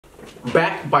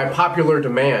Back by popular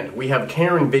demand, we have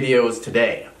Karen videos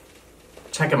today.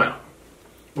 Check them out.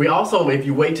 We also, if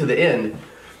you wait to the end,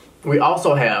 we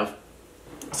also have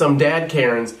some dad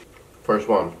Karens. First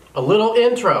one, a little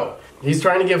intro. He's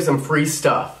trying to give some free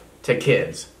stuff to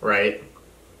kids, right?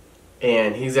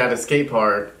 And he's at a skate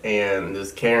park, and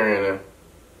this Karen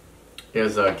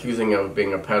is accusing him of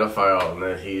being a pedophile, and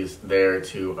that he's there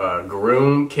to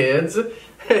groom kids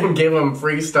and give them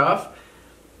free stuff.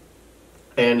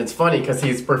 And it's funny because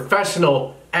he's a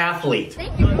professional athlete.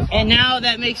 And now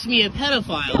that makes me a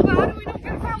pedophile.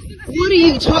 What are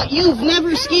you talking? You've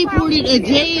never skateboarded a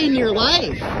day in your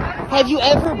life. Have you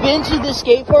ever been to the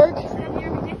skate park?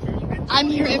 I'm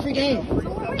here every day.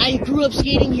 I grew up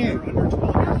skating here.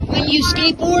 When you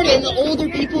skateboard and the older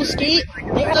people skate,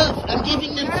 I'm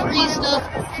giving them free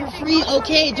stuff for free.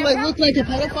 Okay, do I look like a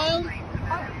pedophile?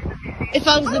 If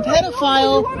I was a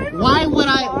pedophile, why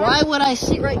would I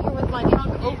sit right here with my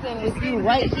trunk open with you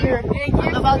right here?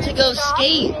 I'm about to go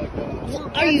skate.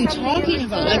 What are you talking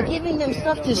about? I'm giving them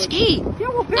stuff to skate.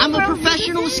 I'm a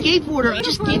professional skateboarder. I'm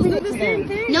just giving it to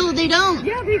them. No, they don't.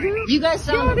 Yeah, they do. You guys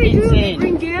sound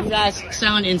insane. You guys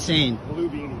sound insane.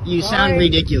 You sound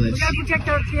ridiculous. We gotta protect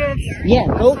our kids. Yeah,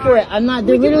 go for it. I'm not.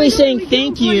 They're literally saying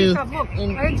thank you.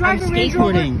 And I'm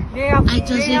skateboarding. It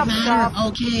doesn't matter.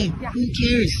 Okay, who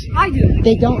cares? I do.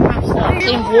 They don't have stuff.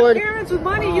 Same board. Parents with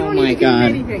money, you Oh don't my need to give god,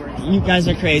 them anything. you guys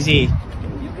are crazy. You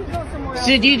can go somewhere else.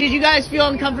 Did you guys feel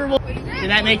uncomfortable? Did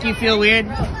that make you feel weird?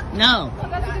 No.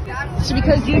 It's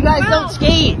because you guys don't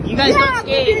skate. You guys don't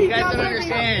skate. You guys don't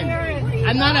understand.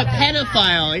 I'm not a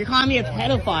pedophile. You're calling me a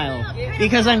pedophile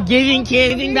because I'm giving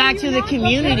back to the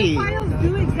community. Pedophiles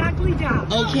do exactly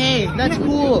that. Okay, that's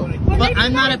cool. But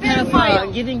I'm not a pedophile.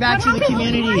 I'm giving back to the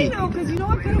community.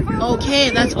 Okay,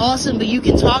 that's awesome, but you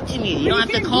can talk to me. You don't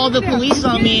have to call the police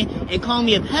on me and call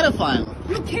me a pedophile.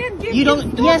 You can't give You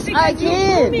don't. Yes, I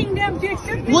can.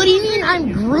 What do you mean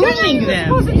I'm grooming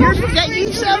them?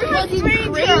 You sound fucking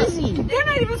crazy. They're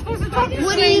not even supposed to talk to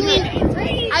What do you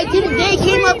mean? I didn't. They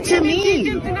came up to me.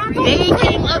 They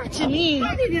came up to me.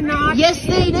 Yes,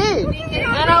 they did.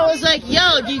 And I was like,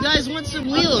 "Yo, do you guys want some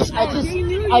wheels?"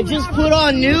 I just put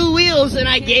on new wheels and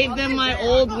I gave them my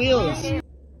old wheels.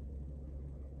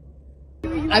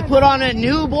 I put on a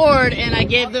new board and I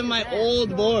gave them my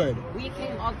old board. We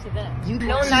came up to them.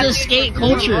 This is a skate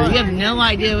culture. You have no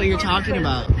idea what you're talking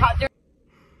about.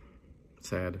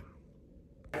 Sad.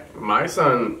 My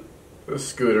son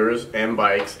scooters and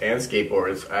bikes and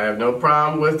skateboards. I have no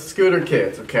problem with scooter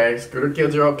kids, okay? Scooter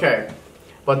kids are okay.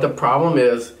 But the problem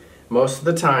is, most of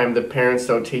the time, the parents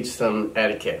don't teach them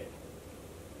etiquette.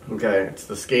 Okay? It's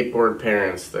the skateboard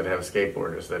parents that have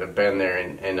skateboarders that have been there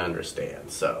and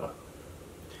understand. So,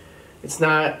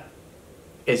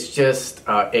 it's just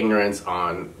ignorance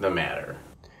on the matter.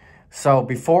 So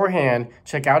beforehand,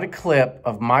 check out a clip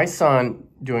of my son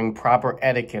doing proper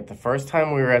etiquette. The first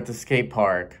time we were at the skate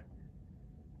park,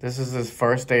 this is his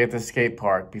first day at the skate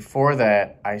park. Before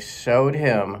that, I showed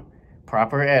him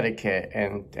proper etiquette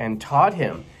and taught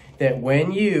him that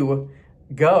when you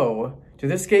go to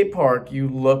the skate park, you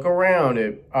look around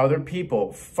at other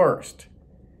people first.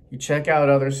 You check out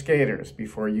other skaters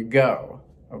before you go.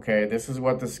 Okay, this is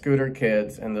what the scooter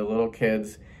kids and the little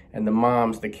kids and the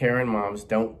moms, the Karen moms,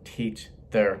 don't teach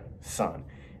their son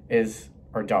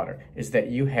or daughter, is that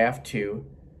you have to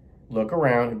look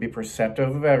around and be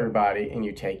perceptive of everybody and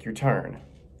you take your turn.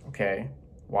 Okay,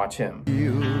 watch him.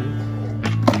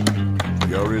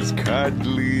 You're as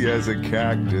cuddly as a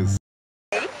cactus.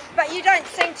 But you don't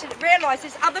seem to realise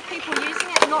there's other people using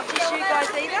it, not just you guys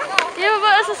either. Yeah,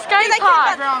 but it's a skate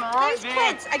park. These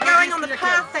kids are going on the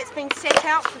path that's been set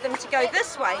out for them to go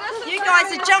this way. You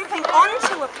guys are jumping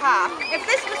onto a path. If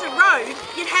this was a road,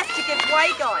 you'd have to give way,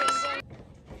 guys.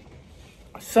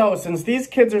 So, since these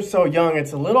kids are so young,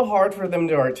 it's a little hard for them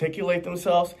to articulate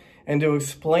themselves and to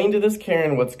explain to this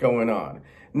Karen what's going on.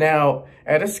 Now,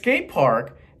 at a skate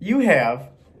park, you have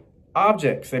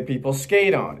objects that people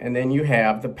skate on, and then you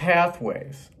have the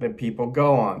pathways that people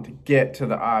go on to get to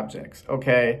the objects,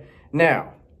 okay?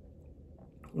 Now,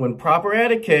 when proper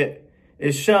etiquette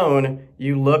is shown,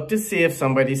 you look to see if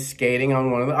somebody's skating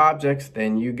on one of the objects,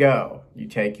 then you go. You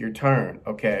take your turn,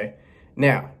 okay?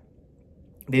 Now,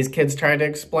 these kids try to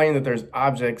explain that there's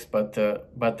objects, but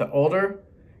the older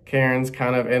Karens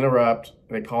kind of interrupt.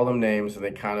 They call them names and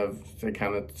they kind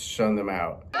of shun them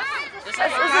out. It's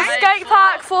a skate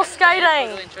park for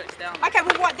skating. Okay,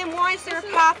 well then why is there a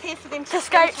path here for them to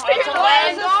skate? It's to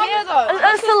land on.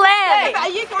 It's to land. Are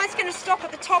you guys going to stop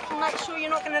at the top and make sure you're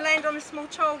not going to land on a small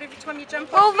child every time you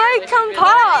jump Well, off? they come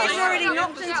past. You've already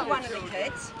knocked into one of the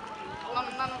kids.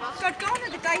 God, gone are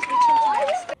the days when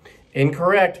children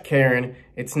Incorrect, Karen.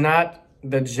 It's not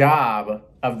the job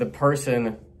of the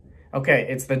person. Okay,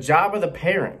 it's the job of the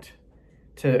parent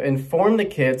to inform the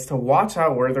kids to watch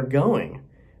out where they're going.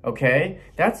 Okay?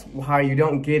 That's how you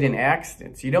don't get in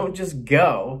accidents. You don't just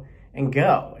go and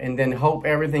then hope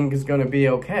everything is going to be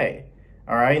okay.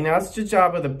 All right? Now, it's the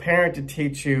job of the parent to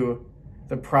teach you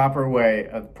the proper way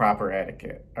of proper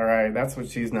etiquette. All right? That's what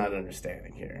she's not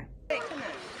understanding here.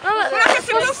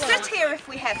 We'll sit here if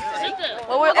we have to.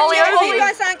 Well, we're If you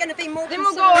guys aren't going to be more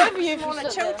concerned with smaller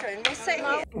children, we'll sit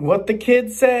here. What the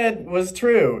kid said was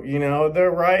true. You know, they're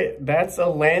right. That's a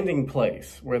landing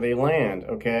place where they land,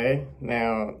 okay?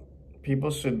 Now,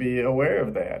 people should be aware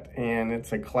of that. And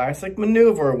it's a classic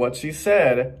maneuver, what she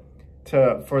said,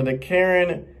 for the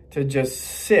Karen to just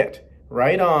sit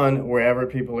right on wherever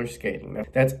people are skating.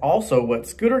 That's also what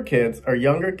scooter kids or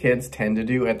younger kids tend to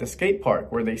do at the skate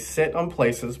park, where they sit on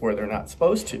places where they're not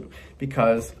supposed to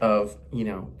because of, you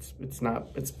know, it's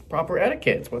proper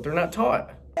etiquette. It's what they're not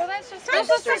taught. Well, that's just smart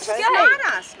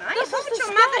ass, mate. What would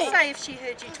your mother say if she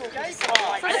heard you talking to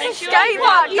someone like that? It's a skate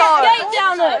park, though. Skate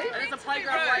down there. There's a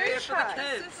playground right here for the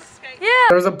kids. Yeah.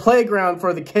 There's a playground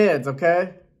for the kids,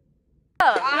 okay?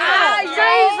 Jesus.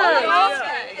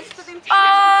 It's for them to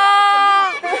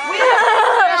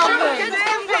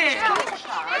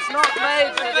It's not made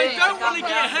for They don't want to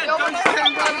get hurt. Don't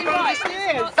stand down the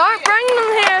stairs. Don't bring them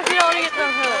here if you don't want to get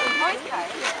them hurt. Okay.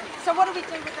 So what do we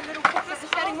do with the little kids that are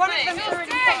standing? One of them's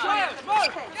already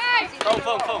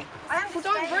Phone. I understand.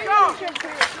 Don't bring them to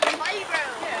the playground.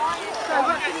 So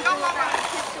what do we do about the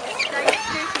kids that are staying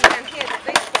scooting down here that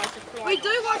these guys are flying? We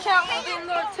do watch out for them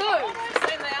though too.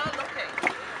 They are looking.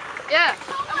 Yeah.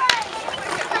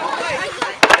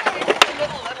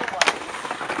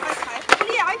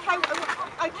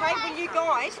 Okay, well you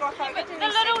guys, like I But the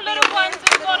little ones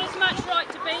have got as much right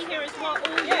to be here as what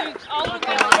all you older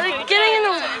girls do. They're getting in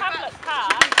the public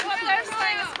park. What they're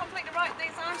saying is completely right.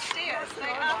 These aren't stairs. They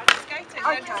are skating.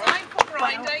 They're designed for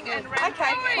grinding and ramping.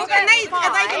 Okay, well, are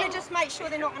they going to just make sure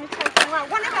they're not going to take them around?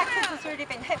 One of our kids has already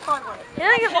been hit by one.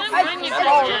 Yeah, As long as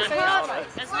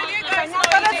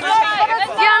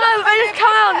yeah, no, they just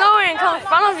come out of nowhere and come in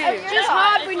front of you. It's just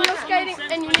hard when you're skating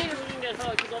and you need to.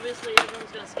 because obviously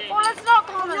everyone's going to skate. Well, it's not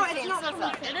common sense. It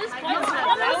is common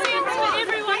sense for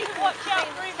everyone to watch out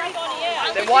for everybody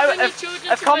else. Then why,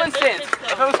 if common sense,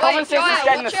 if it was common sense in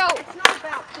skating Watch out. It's not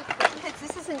about just the kids.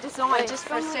 This isn't designed just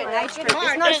for a certain age group.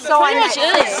 There's no It sign pretty much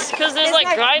that is, says. because there's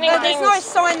like grinding There's no things.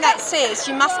 sign that says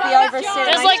you must be over a certain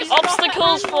There's age like group.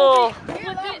 obstacles for.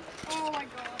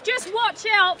 Just watch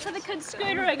out for the kids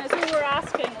scootering is all we're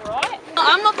asking, right?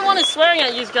 I'm not the one who's swearing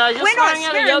at you guys. You're We're not swearing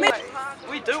at a swearing, young.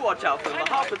 We do watch out for them, but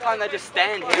half the time they just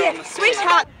stand here on Yeah, the stairs.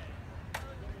 sweetheart.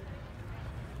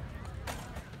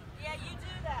 Yeah, you do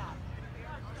that.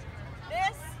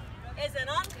 This is an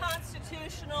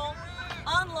unconstitutional,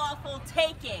 unlawful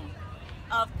taking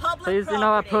of public Please do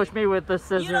not approach me with the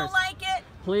scissors. You don't like it?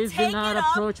 Please do Take not it up.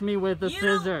 approach me with the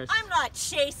scissors. I'm not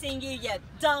chasing you, you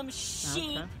dumb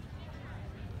sheep. Okay.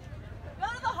 Go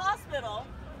to the hospital.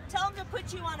 Tell them to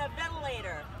put you on a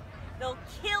ventilator. They'll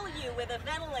kill you with a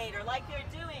ventilator like they're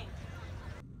doing.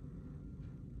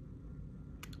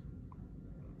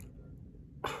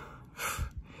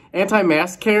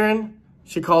 Anti-mask Karen?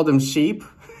 She called them sheep?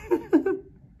 Thousands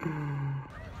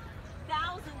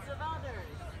of others.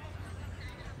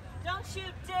 Don't you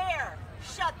dare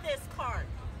shut this park.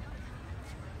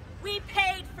 We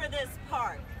paid for this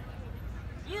park.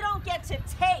 You don't get to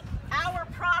take our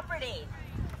property.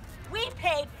 We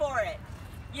paid for it,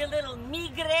 you little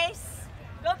migres.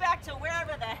 Go back to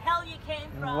wherever the hell you came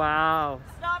from. Wow.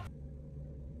 Stop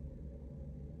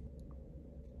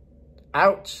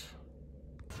Ouch.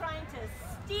 trying to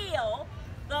steal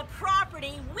the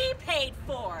property we paid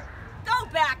for. Go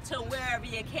back to wherever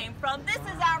you came from. This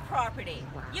is our property.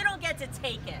 You don't get to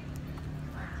take it.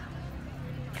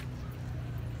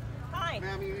 Fine.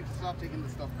 Ma'am, you need to stop taking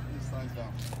these signs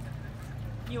down.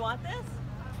 You want this?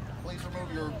 Please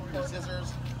remove your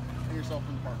scissors and yourself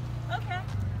from the park. Okay.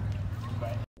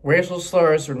 Racial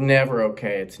slurs are never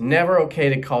okay. It's never okay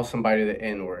to call somebody the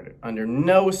N-word. Under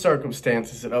no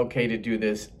circumstances is it okay to do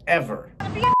this, ever.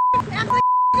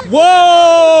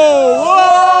 Whoa!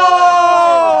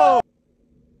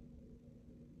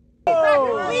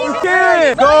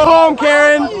 Karen! Go home,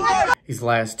 Karen! These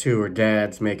last two are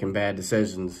dads making bad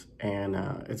decisions, and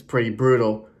it's pretty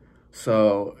brutal.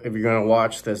 So if you're gonna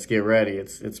watch this, get ready.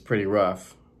 It's pretty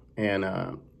rough,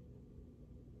 and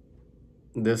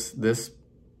these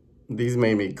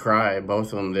made me cry.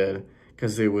 Both of them did,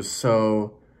 because it was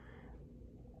so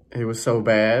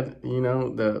bad. You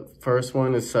know, the first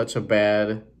one is such a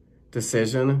bad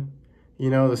decision. You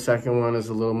know, the second one is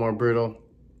a little more brutal.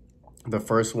 The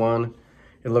first one,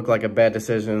 it looked like a bad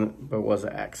decision, but was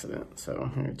an accident.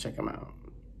 So here, check them out.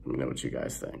 Let me know what you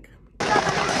guys think. Did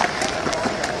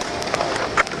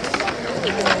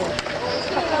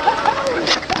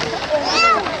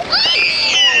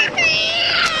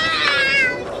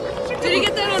you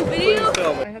get that on video?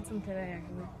 I had some today,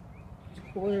 actually.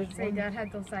 Say Dad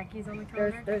had Dos Equis on the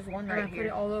counter. There's one right here. And I put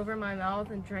it all over my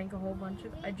mouth and drank a whole bunch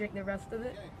of. I drank the rest of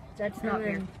it. That's not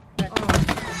fair.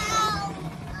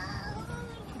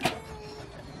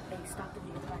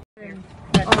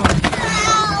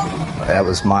 That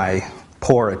was my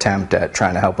poor attempt at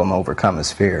trying to help him overcome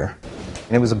his fear.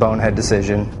 It was a bonehead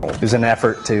decision. It was an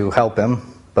effort to help him,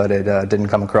 but it didn't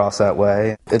come across that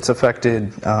way. It's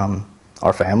affected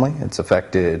our family. It's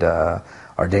affected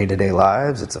our day-to-day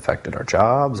lives. It's affected our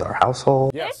jobs, our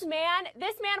household. Yes.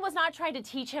 This man was not trying to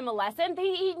teach him a lesson.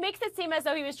 He makes it seem as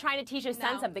though he was trying to teach his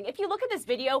son something. If you look at this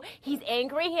video, he's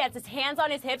angry. He has his hands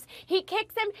on his hips. He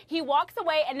kicks him. He walks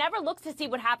away and never looks to see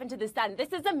what happened to the son.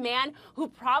 This is a man who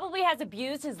probably has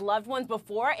abused his loved ones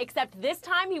before, except this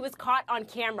time he was caught on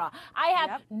camera. I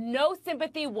have no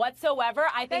sympathy whatsoever.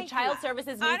 I think Child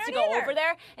Services needs to go over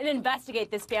there and investigate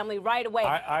this family right away.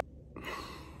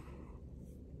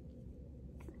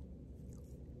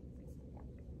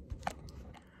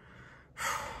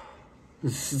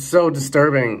 This is so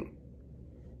disturbing.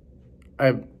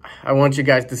 I want you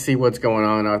guys to see what's going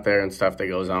on out there and stuff that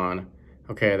goes on.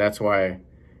 Okay, that's why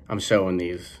I'm showing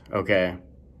these, okay?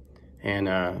 And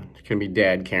there can be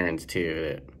dad Karens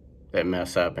too that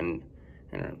mess up and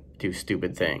do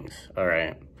stupid things, all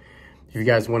right? If you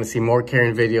guys want to see more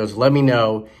Karen videos, let me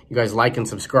know. You guys like and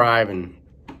subscribe, and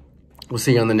we'll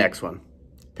see you on the next one.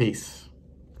 Peace.